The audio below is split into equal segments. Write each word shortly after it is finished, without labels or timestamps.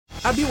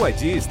A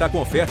BYD está com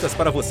ofertas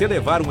para você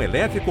levar um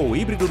elétrico ou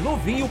híbrido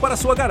novinho para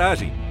sua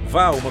garagem.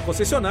 Vá a uma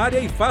concessionária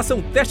e faça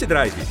um test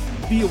drive.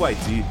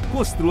 BYD,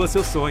 construa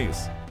seus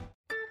sonhos.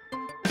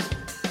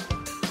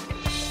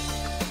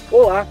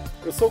 Olá,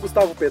 eu sou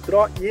Gustavo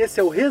Petró e esse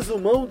é o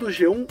Resumão do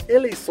G1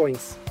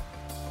 Eleições.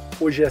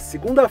 Hoje é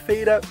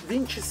segunda-feira,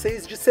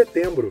 26 de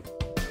setembro.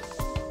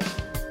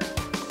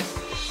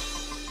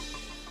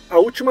 A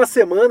última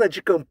semana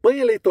de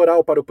campanha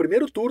eleitoral para o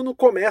primeiro turno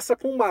começa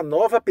com uma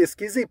nova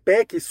pesquisa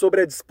Ipec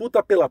sobre a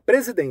disputa pela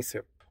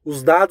presidência.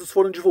 Os dados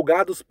foram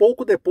divulgados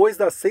pouco depois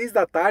das 6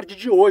 da tarde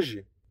de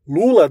hoje.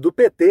 Lula, do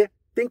PT,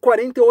 tem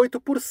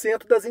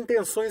 48% das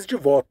intenções de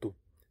voto.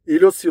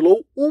 Ele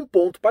oscilou um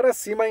ponto para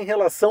cima em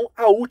relação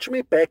à última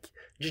Ipec,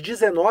 de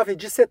 19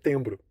 de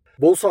setembro.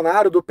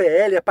 Bolsonaro, do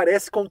PL,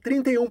 aparece com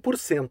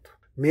 31%,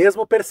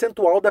 mesmo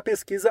percentual da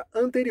pesquisa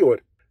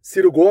anterior.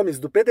 Ciro Gomes,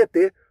 do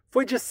PDT,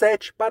 foi de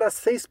 7% para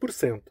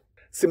 6%.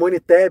 Simone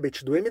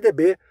Tebet, do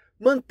MDB,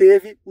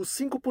 manteve os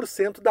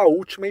 5% da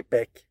última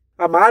Ipec.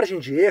 A margem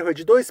de erro é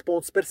de 2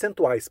 pontos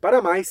percentuais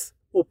para mais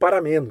ou para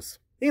menos.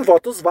 Em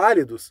votos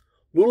válidos,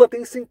 Lula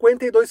tem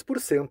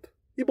 52%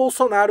 e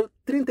Bolsonaro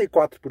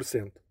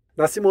 34%.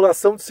 Na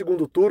simulação de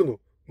segundo turno,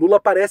 Lula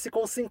aparece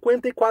com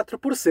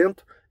 54%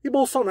 e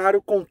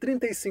Bolsonaro com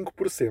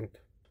 35%.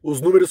 Os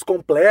números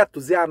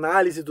completos e a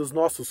análise dos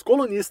nossos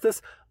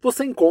colunistas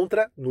você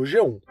encontra no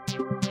G1.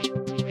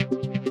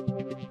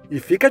 E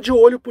fica de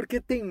olho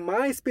porque tem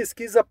mais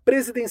pesquisa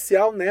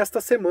presidencial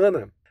nesta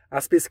semana.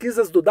 As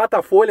pesquisas do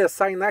Datafolha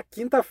saem na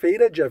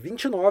quinta-feira, dia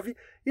 29,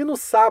 e no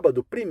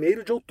sábado,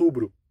 1º de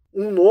outubro.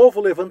 Um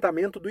novo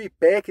levantamento do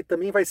Ipec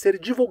também vai ser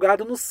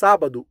divulgado no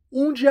sábado,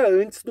 um dia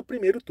antes do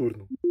primeiro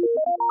turno.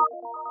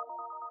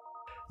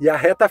 E a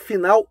reta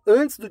final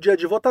antes do dia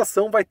de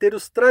votação vai ter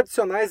os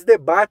tradicionais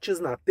debates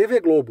na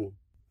TV Globo.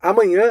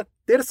 Amanhã,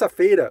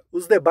 terça-feira,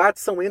 os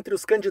debates são entre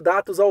os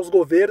candidatos aos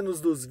governos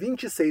dos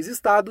 26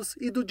 estados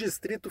e do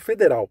Distrito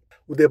Federal.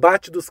 O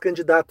debate dos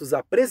candidatos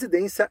à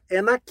presidência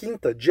é na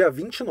quinta, dia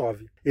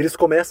 29. Eles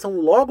começam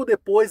logo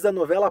depois da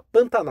novela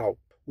Pantanal.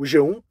 O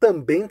G1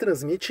 também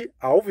transmite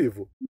ao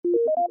vivo.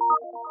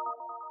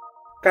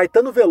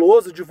 Caetano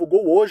Veloso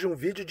divulgou hoje um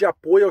vídeo de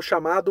apoio ao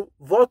chamado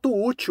voto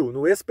útil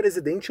no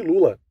ex-presidente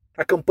Lula.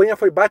 A campanha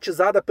foi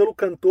batizada pelo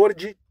cantor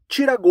de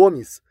Ciro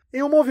Gomes,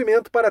 em um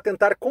movimento para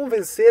tentar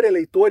convencer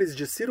eleitores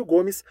de Ciro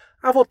Gomes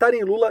a votarem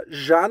em Lula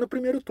já no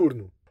primeiro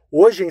turno.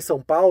 Hoje, em São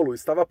Paulo,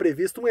 estava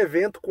previsto um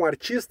evento com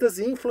artistas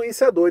e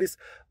influenciadores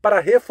para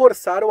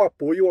reforçar o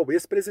apoio ao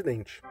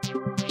ex-presidente.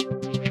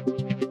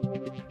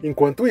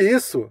 Enquanto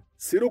isso,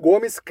 Ciro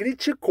Gomes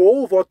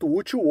criticou o voto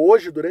útil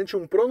hoje durante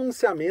um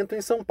pronunciamento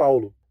em São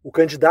Paulo. O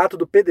candidato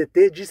do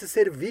PDT disse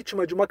ser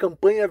vítima de uma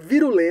campanha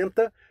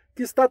virulenta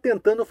que está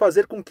tentando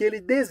fazer com que ele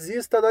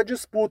desista da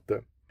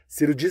disputa.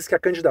 Ciro diz que a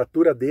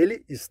candidatura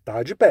dele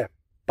está de pé.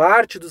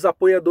 Parte dos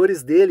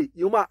apoiadores dele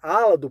e uma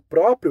ala do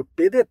próprio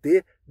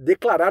PDT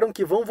declararam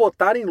que vão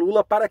votar em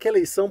Lula para que a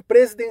eleição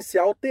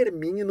presidencial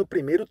termine no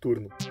primeiro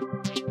turno.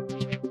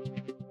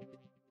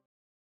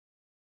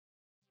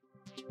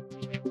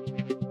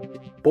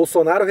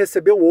 Bolsonaro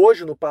recebeu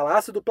hoje no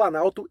Palácio do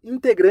Planalto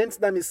integrantes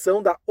da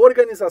missão da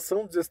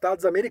Organização dos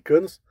Estados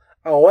Americanos,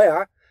 a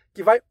OEA,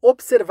 que vai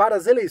observar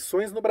as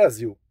eleições no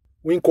Brasil.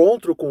 O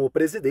encontro com o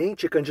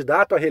presidente e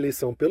candidato à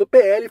reeleição pelo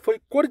PL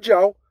foi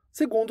cordial,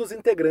 segundo os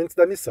integrantes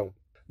da missão.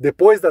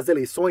 Depois das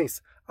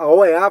eleições, a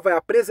OEA vai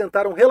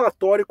apresentar um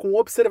relatório com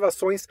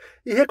observações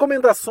e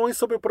recomendações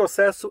sobre o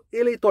processo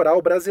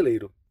eleitoral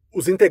brasileiro.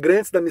 Os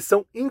integrantes da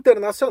missão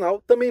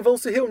internacional também vão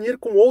se reunir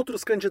com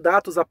outros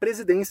candidatos à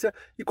presidência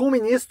e com o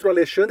ministro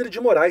Alexandre de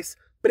Moraes,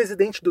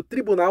 presidente do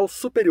Tribunal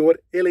Superior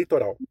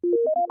Eleitoral.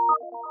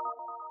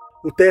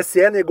 O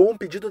TSE negou um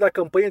pedido da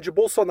campanha de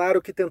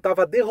Bolsonaro que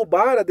tentava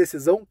derrubar a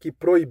decisão que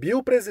proibiu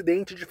o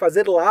presidente de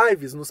fazer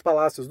lives nos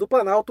palácios do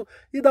Planalto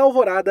e da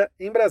Alvorada,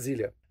 em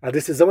Brasília. A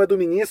decisão é do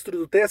ministro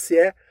do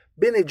TSE,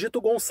 Benedito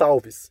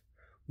Gonçalves.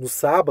 No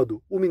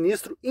sábado, o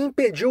ministro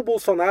impediu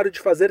Bolsonaro de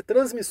fazer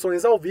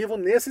transmissões ao vivo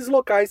nesses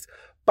locais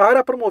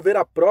para promover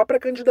a própria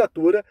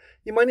candidatura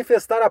e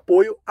manifestar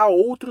apoio a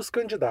outros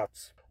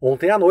candidatos.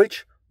 Ontem à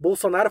noite,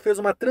 Bolsonaro fez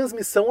uma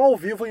transmissão ao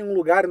vivo em um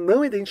lugar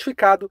não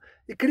identificado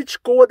e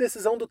criticou a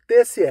decisão do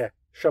TSE,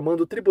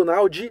 chamando o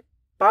tribunal de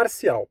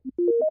parcial.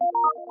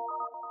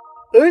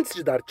 Antes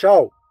de dar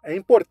tchau, é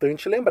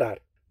importante lembrar.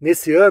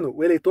 Nesse ano,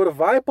 o eleitor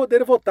vai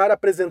poder votar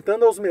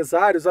apresentando aos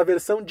mesários a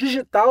versão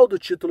digital do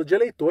título de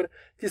eleitor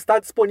que está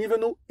disponível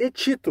no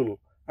e-Título,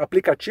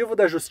 aplicativo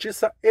da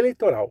Justiça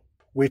Eleitoral.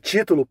 O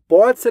e-Título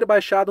pode ser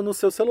baixado no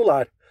seu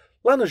celular.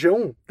 Lá no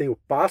G1 tem o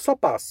passo a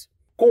passo.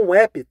 Com o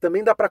app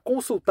também dá para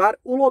consultar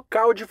o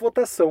local de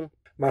votação.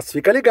 Mas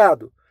fica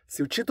ligado,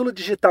 se o título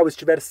digital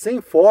estiver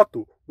sem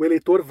foto, o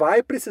eleitor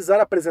vai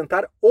precisar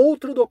apresentar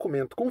outro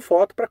documento com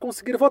foto para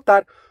conseguir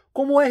votar,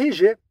 como o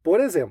RG, por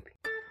exemplo.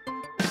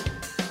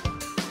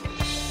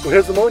 O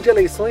Resumão de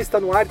Eleições está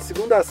no ar de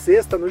segunda a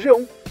sexta no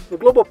G1, no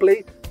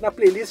Globoplay, na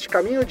playlist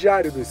Caminho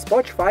Diário do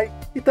Spotify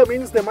e também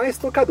nos demais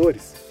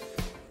tocadores.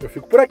 Eu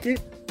fico por aqui,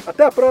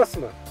 até a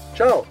próxima,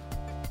 tchau!